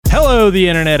Hello, the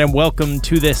internet, and welcome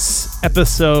to this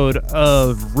episode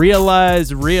of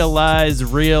Realize, Real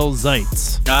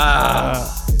Zeits.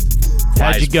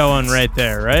 How'd you going right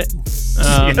there, right?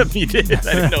 Yep, you did.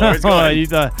 I didn't know where it was going. You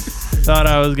thought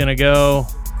I was going to go.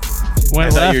 I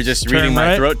thought you were just reading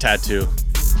my throat tattoo.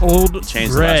 Old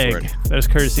Change Greg. the last word. That was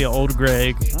courtesy of Old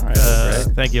Greg. All right, Old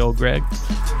Greg. Thank you, Old Greg.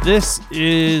 This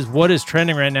is what is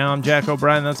trending right now. I'm Jack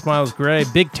O'Brien. That's Miles Gray.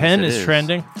 Big Ten is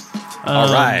trending.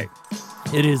 All right.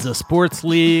 It is a sports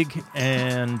league,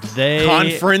 and they...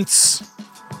 Conference?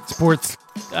 Sports...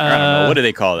 I don't know. What do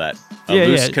they call that? A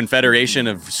loose confederation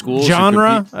of schools?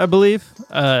 Genre, I believe.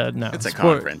 No. It's a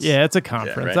conference. Yeah, it's a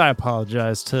conference. Yeah, right. I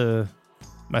apologize to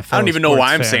my fellow I don't even know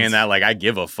why I'm fans. saying that. Like, I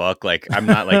give a fuck. Like, I'm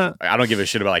not like... I don't give a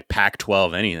shit about, like,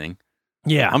 Pac-12 anything.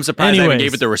 Yeah. I'm surprised I even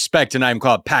gave it the respect, and I'm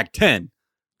called Pac-10.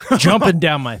 Jumping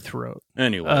down my throat.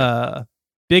 Anyway.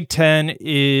 Big Ten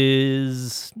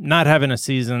is not having a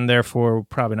season, therefore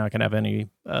probably not going to have any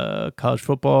college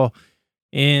football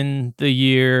in the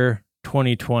year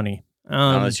 2020.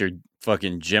 Unless you're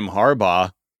fucking Jim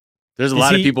Harbaugh. There's a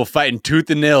lot of people fighting tooth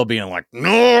and nail being like,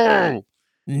 no!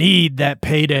 Need that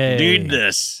payday. Need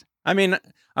this. I mean,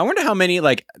 I wonder how many,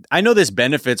 like, I know this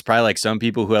benefits probably like some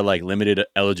people who have like limited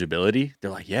eligibility. They're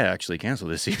like, yeah, actually cancel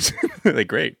this season. Like,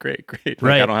 great. Like,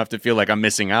 right. I don't have to feel like I'm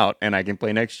missing out and I can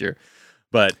play next year.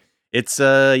 But it's,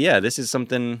 this is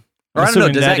something, or I don't know,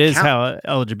 does that is count?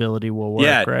 how eligibility will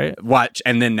work, right? Watch.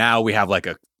 And then now we have like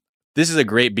this is a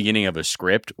great beginning of a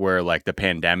script where like the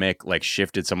pandemic like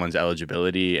shifted someone's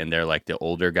eligibility and they're like the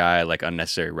older guy, like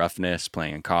Unnecessary Roughness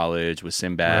playing in college with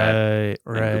Sinbad.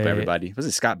 Right. Group everybody. Was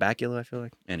it Scott Bakula, I feel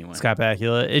like? Anyway. Scott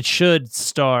Bakula. It should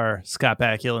star Scott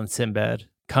Bakula and Sinbad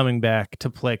coming back to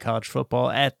play college football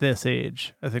at this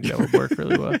age. I think that would work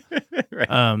really well.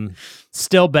 Right.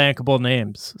 Still bankable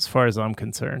names as far as I'm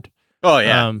concerned. Oh,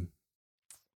 yeah.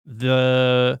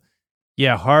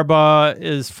 Harbaugh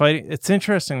is fighting. It's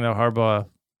interesting though, Harbaugh.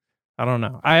 I don't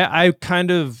know. I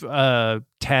kind of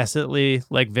tacitly,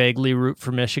 like vaguely root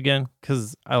for Michigan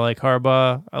because I like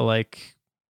Harbaugh.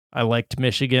 I liked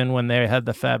Michigan when they had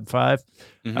the Fab Five.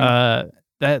 Mm-hmm.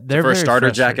 They're the first starter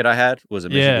jacket I had was a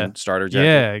Michigan starter jacket.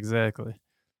 Yeah, exactly.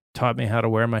 Taught me how to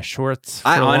wear my shorts.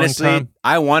 I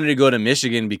wanted to go to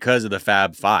Michigan because of the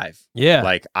Fab Five. Yeah,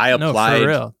 like I applied. No, for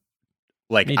real.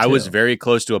 Like I was very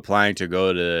close to applying to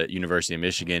go to University of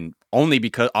Michigan only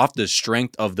because off the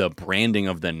strength of the branding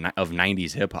of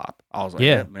 90s hip hop. I was like,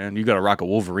 yeah, man, you got to rock a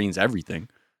Wolverines everything.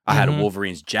 I had a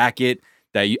Wolverines jacket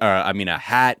a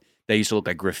hat that used to look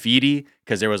like graffiti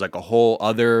because there was like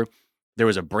there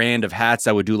was a brand of hats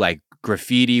that would do like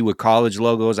graffiti with college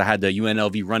logos. I had the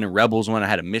UNLV Running Rebels one. I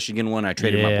had a Michigan one. I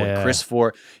traded my boy Chris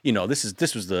for. You know, this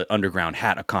was the underground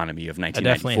hat economy of 1994.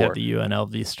 I definitely had the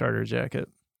UNLV starter jacket.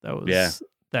 That was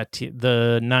that team.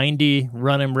 The 90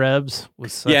 Running Rebs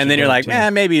was such and then you're like,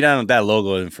 team. maybe that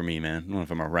logo isn't for me, man. I don't know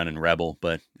if I'm a running rebel,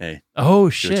 but hey. Oh,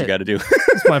 shit. Do what you got to do.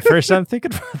 It's my first time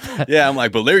thinking about that. Yeah, I'm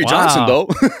like, but Larry Johnson, though.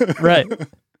 Right.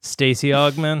 Stacey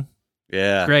Augman.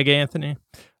 Yeah. Greg Anthony.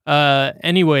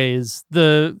 Anyways,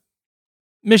 the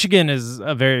Michigan is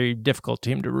a very difficult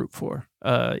team to root for,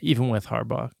 even with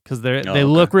Harbaugh, because they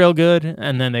look real good,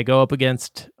 and then they go up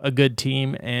against a good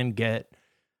team and get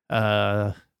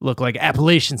look like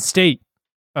Appalachian State.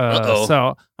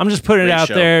 So I'm just putting it out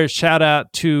there. Shout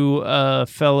out to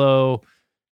fellow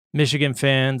Michigan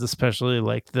fans, especially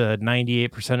like the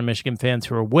 98% of Michigan fans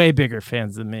who are way bigger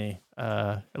fans than me.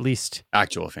 At least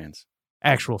actual fans.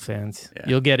 Yeah.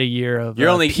 You'll get a year of you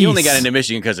only got into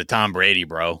Michigan because of Tom Brady,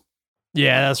 bro.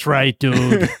 Yeah, that's right,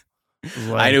 dude.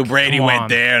 I knew Brady went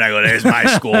there, and I go, there's my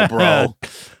school, bro.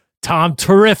 Tom,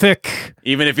 terrific.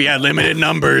 Even if he had limited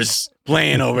numbers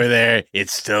playing over there,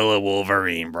 it's still a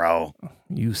Wolverine, bro.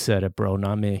 You said it, bro,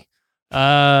 not me.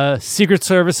 Secret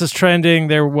Service is trending.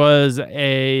 There was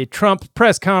a Trump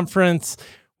press conference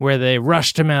where they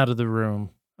rushed him out of the room.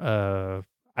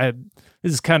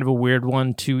 This is kind of a weird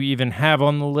one to even have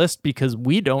on the list because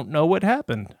we don't know what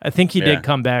happened. I think he did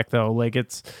come back, though. Like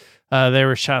there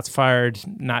were shots fired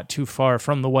not too far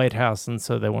from the White House, and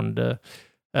so they wanted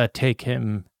to take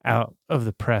him out of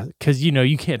the press because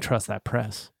you can't trust that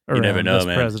press. You never know,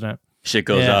 man. President. Shit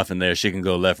goes off in there. Shit can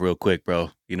go left real quick,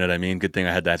 bro. You know what I mean? Good thing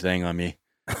I had that thing on me.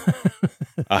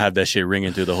 I'll have that shit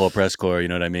ringing through the whole press corps. You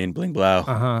know what I mean? Bling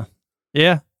blow.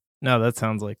 Yeah. No, that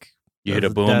sounds like you hit a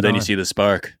boom, then you see the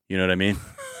spark. You know what I mean?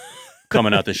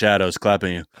 Coming out the shadows,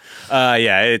 clapping you.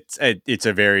 It's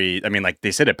a very. I mean, like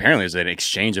they said, apparently there's an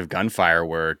exchange of gunfire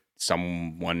where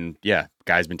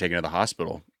guy's been taken to the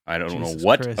hospital. I don't know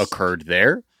what occurred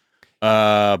there.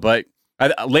 But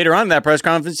later on in that press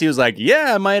conference, he was like,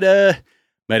 "Yeah, I might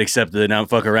might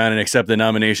fuck around and accept the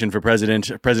nomination for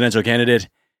presidential candidate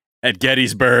at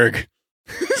Gettysburg.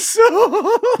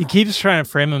 So he keeps trying to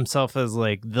frame himself as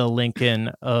like the Lincoln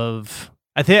of.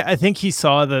 I think he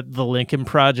saw that the Lincoln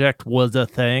Project was a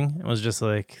thing. It was just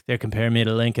like, they're comparing me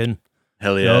to Lincoln.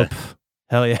 Hell yeah. Nope.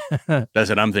 Hell yeah. That's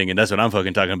what I'm thinking. That's what I'm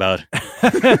fucking talking about.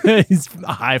 He's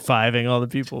high-fiving all the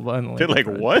people behind the Lincoln They're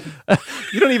like, what?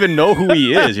 You don't even know who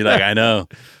he is. You're like, I know,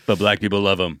 but black people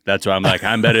love him. That's why I'm like,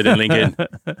 I'm better than Lincoln.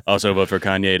 Also vote for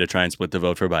Kanye to try and split the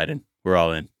vote for Biden. We're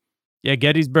all in. Yeah,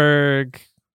 Gettysburg.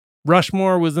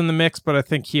 Rushmore was in the mix, but I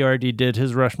think he already did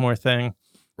his Rushmore thing.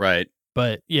 Right.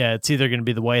 But yeah, it's either going to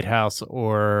be the White House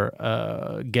or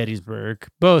Gettysburg.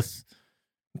 Both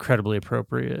incredibly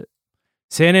appropriate.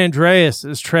 San Andreas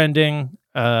is trending,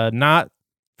 not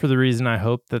for the reason I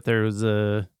hoped that there was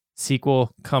a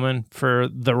sequel coming for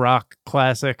the rock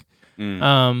classic,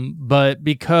 but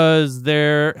because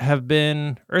there have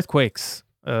been earthquakes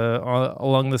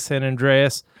along the San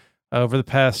Andreas over the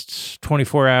past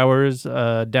 24 hours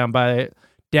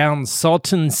down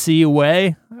Salton Sea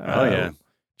Way.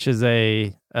 Which is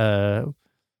a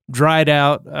dried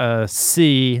out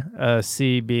sea,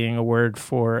 sea being a word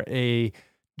for a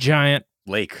giant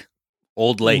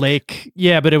old lake.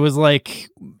 Yeah, but it was like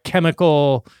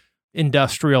chemical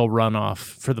industrial runoff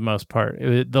for the most part.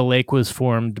 The lake was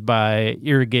formed by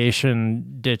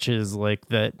irrigation ditches like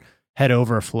that had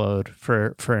overflowed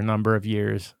for a number of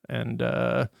years, and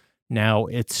now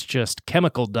it's just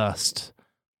chemical dust,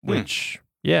 which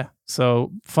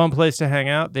so fun place to hang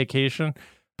out, vacation.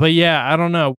 But yeah, I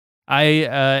don't know. I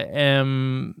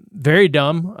am very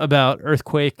dumb about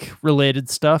earthquake-related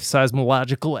stuff,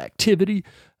 seismological activity.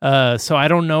 So I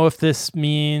don't know if this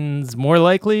means more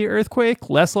likely earthquake,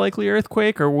 less likely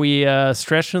earthquake, or we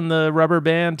stretching the rubber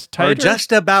band tighter? Or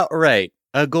just about right.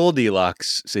 A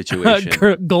Goldilocks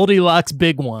situation. Goldilocks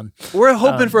big one. We're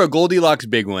hoping for a Goldilocks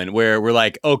big one where we're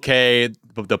like, okay,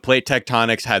 the plate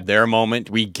tectonics had their moment.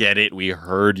 We get it. We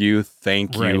heard you.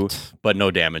 Thank you. But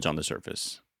no damage on the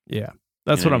surface. Yeah,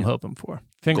 that's what I'm hoping for.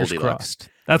 Fingers crossed.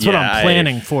 That's what I'm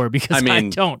planning for because I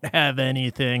don't have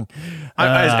anything.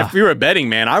 If we were a betting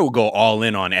man, I would go all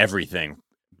in on everything.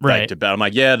 Right. To bet. I'm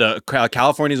like, the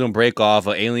California's going to break off.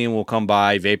 An alien will come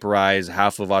by, vaporize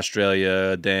half of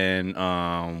Australia. Then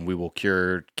we will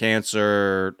cure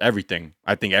cancer, everything.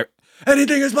 I think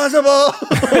anything is possible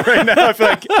right now. I feel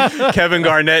like Kevin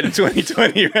Garnett in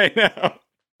 2020 right now.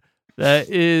 That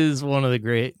is one of the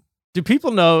great. Do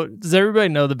people know? Does everybody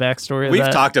know the backstory of that?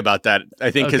 We've talked about that, I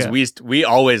think, because we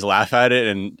always laugh at it,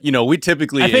 and we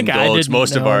typically indulge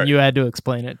most of our. You had to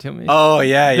explain it to me. Oh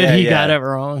yeah, that he got it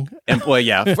wrong. And I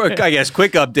guess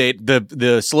quick update: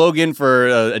 the slogan for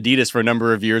Adidas for a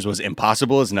number of years was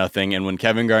 "Impossible is nothing." And when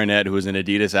Kevin Garnett, who was an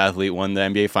Adidas athlete, won the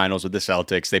NBA Finals with the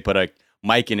Celtics, they put a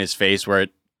mic in his face where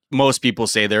most people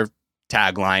say their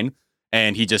tagline,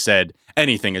 and he just said,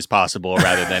 "Anything is possible,"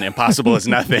 rather than "impossible is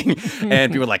nothing."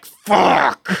 And people were like,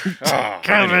 "Fuck,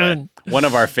 Kevin!" Anyway, one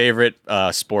of our favorite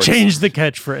sports change the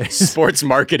catchphrase sports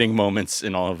marketing moments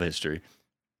in all of history.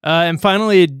 And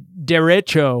finally,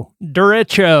 Derecho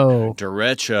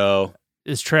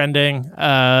is trending.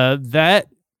 That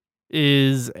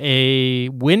is a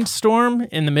windstorm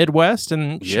in the Midwest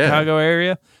and Chicago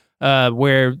area.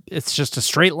 Where it's just a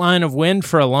straight line of wind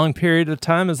for a long period of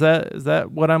time. Is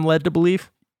that what I'm led to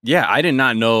believe? Yeah, I did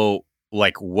not know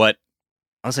what.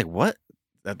 I was like, what?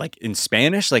 Like in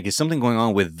Spanish, is something going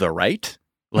on with the right?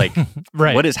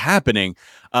 Right. What is happening?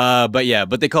 But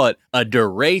they call it a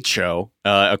derecho,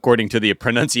 according to the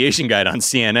pronunciation guide on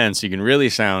CNN. So you can really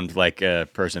sound like a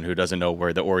person who doesn't know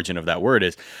where the origin of that word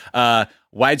is.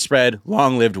 Widespread,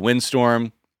 long-lived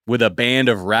windstorm with a band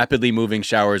of rapidly moving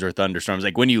showers or thunderstorms.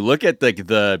 Like when you look at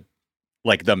the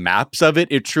maps of it,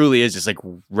 it truly is just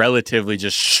relatively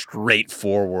just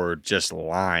straightforward, just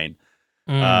line.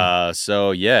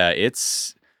 So yeah,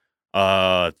 it's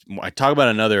I talk about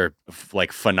another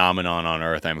phenomenon on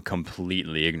Earth I'm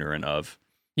completely ignorant of.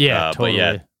 Yeah,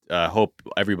 totally. But hope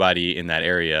everybody in that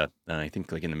area, I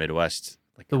think in the Midwest.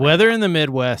 The weather in the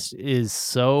Midwest is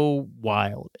so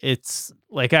wild. It's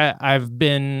I've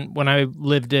been, when I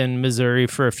lived in Missouri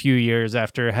for a few years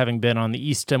after having been on the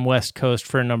East and West Coast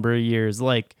for a number of years,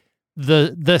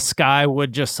 the sky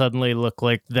would just suddenly look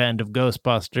like the end of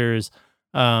Ghostbusters.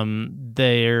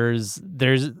 There's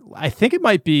I think it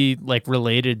might be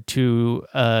related to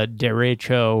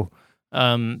Derecho,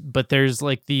 but there's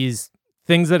these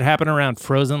things that happen around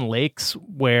frozen lakes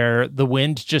where the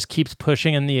wind just keeps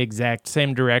pushing in the exact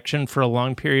same direction for a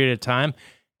long period of time,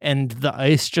 and the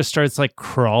ice just starts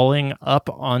crawling up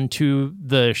onto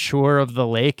the shore of the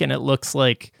lake, and it looks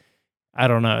like I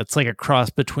don't know. It's like a cross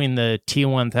between the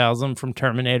T-1000 from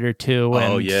Terminator 2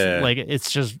 and like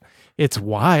it's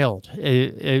wild.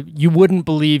 You wouldn't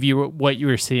believe what you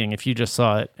were seeing if you just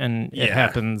saw it, and it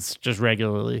happens just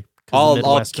regularly.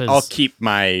 I'll keep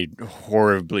my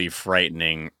horribly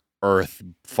frightening Earth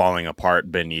falling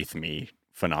apart beneath me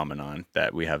phenomenon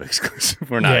that we have exclusive.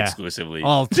 We're not exclusively.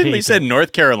 Didn't they said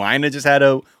North Carolina just had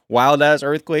a wild ass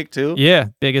earthquake too? Yeah,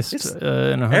 biggest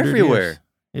in 100 everywhere. Years.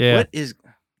 Yeah. What is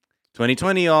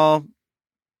 2020, y'all?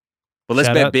 But let's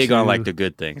bet big on like the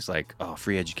good things, like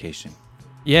free education.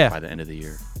 Yeah. By the end of the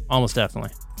year. Almost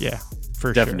definitely. Yeah.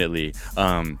 For definitely.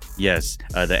 Sure. Yes.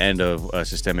 The end of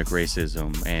systemic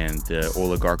racism and the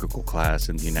oligarchical class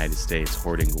in the United States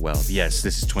hoarding wealth. Yes.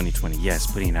 This is 2020. Yes.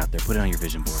 Putting it out there. Put it on your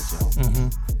vision boards, y'all.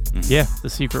 Yeah. The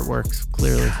secret works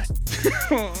clearly. Keep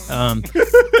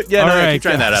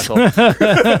trying that, asshole.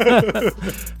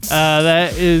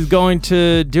 That is going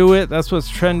to do it. That's what's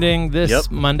trending this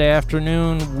Monday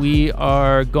afternoon. We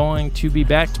are going to be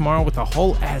back tomorrow with a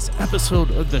whole ass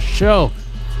episode of the show.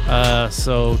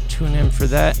 So tune in for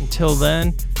that. Until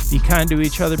then, be kind to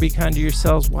each other, be kind to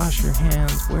yourselves, wash your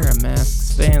hands, wear a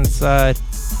mask, stay inside,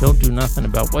 don't do nothing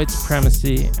about white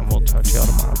supremacy, and we'll talk to y'all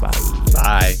tomorrow. Bye.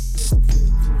 Bye.